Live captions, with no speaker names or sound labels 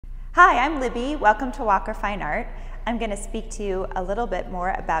Hi, I'm Libby. Welcome to Walker Fine Art. I'm going to speak to you a little bit more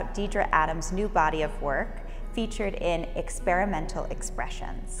about Deidre Adams' new body of work featured in Experimental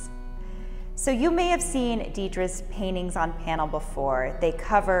Expressions. So you may have seen Deidre's paintings on panel before. They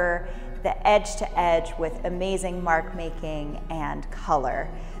cover the edge to edge with amazing mark making and color.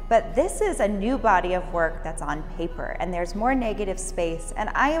 But this is a new body of work that's on paper, and there's more negative space, and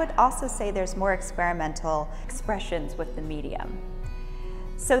I would also say there's more experimental expressions with the medium.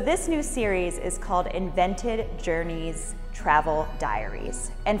 So this new series is called Invented Journeys Travel Diaries.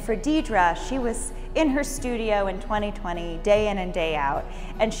 And for Deidre, she was in her studio in 2020, day in and day out,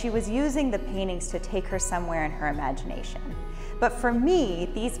 and she was using the paintings to take her somewhere in her imagination. But for me,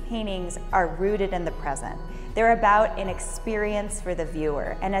 these paintings are rooted in the present. They're about an experience for the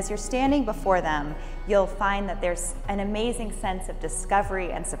viewer. And as you're standing before them, you'll find that there's an amazing sense of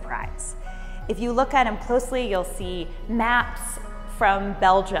discovery and surprise. If you look at them closely, you'll see maps from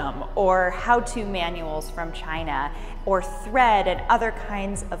Belgium, or how-to manuals from China, or thread and other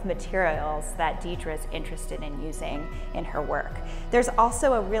kinds of materials that Deidre is interested in using in her work. There's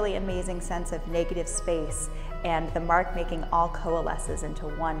also a really amazing sense of negative space, and the mark making all coalesces into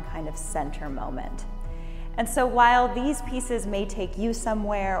one kind of center moment. And so while these pieces may take you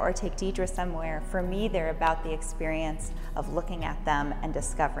somewhere or take Deidre somewhere, for me they're about the experience of looking at them and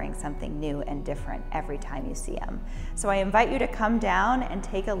discovering something new and different every time you see them. So I invite you to come down and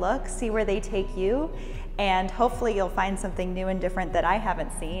take a look, see where they take you, and hopefully you'll find something new and different that I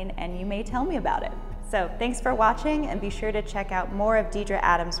haven't seen, and you may tell me about it. So thanks for watching, and be sure to check out more of Deidre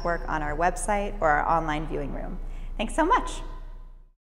Adams' work on our website or our online viewing room. Thanks so much.